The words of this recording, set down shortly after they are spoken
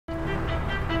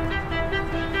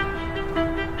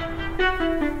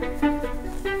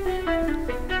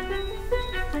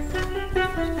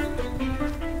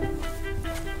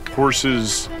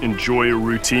Horses enjoy a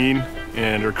routine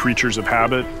and are creatures of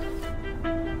habit.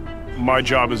 My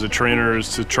job as a trainer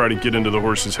is to try to get into the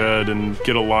horse's head and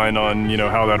get a line on,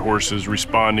 how that horse is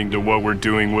responding to what we're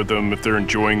doing with them, if they're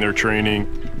enjoying their training.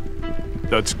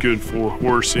 That's good for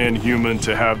horse and human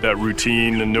to have that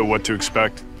routine and know what to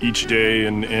expect each day,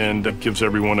 and that gives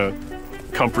everyone a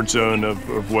comfort zone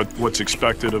of what's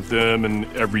expected of them, and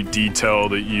every detail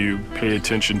that you pay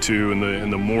attention to in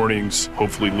the mornings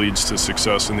hopefully leads to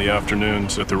success in the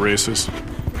afternoons at the races.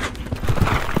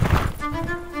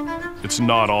 It's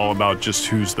not all about just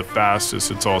who's the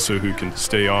fastest, it's also who can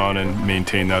stay on and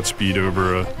maintain that speed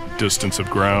over a distance of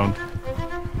ground.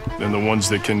 And the ones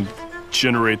that can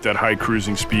generate that high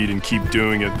cruising speed and keep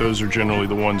doing it, those are generally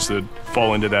the ones that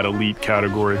fall into that elite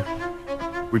category.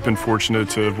 We've been fortunate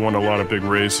to have won a lot of big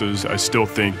races. I still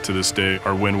think to this day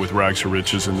our win with Rags to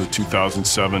Riches in the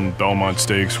 2007 Belmont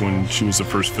Stakes, when she was the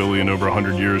first filly in over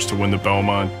 100 years to win the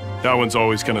Belmont, that one's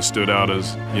always kind of stood out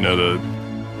as, the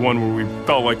one where we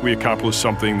felt like we accomplished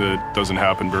something that doesn't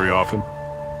happen very often.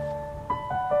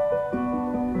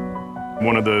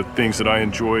 One of the things that I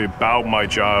enjoy about my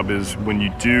job is when you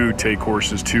do take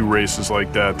horses to races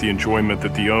like that, the enjoyment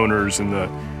that the owners and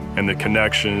the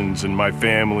connections and my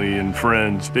family and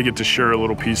friends, they get to share a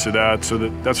little piece of that, so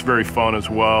that's very fun as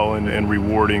well, and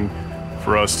rewarding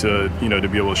for us to, to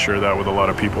be able to share that with a lot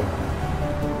of people.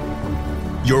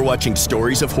 You're watching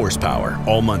Stories of Horsepower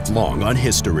all month long on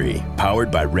History,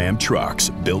 powered by Ram Trucks,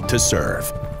 built to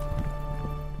serve.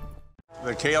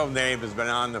 The Caleb name has been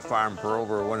on the farm for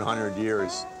over 100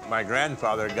 years. My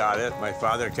grandfather got it, my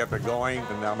father kept it going,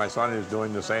 and now my son is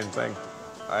doing the same thing.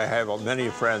 I have many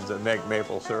friends that make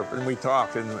maple syrup, and we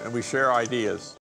talk and we share ideas.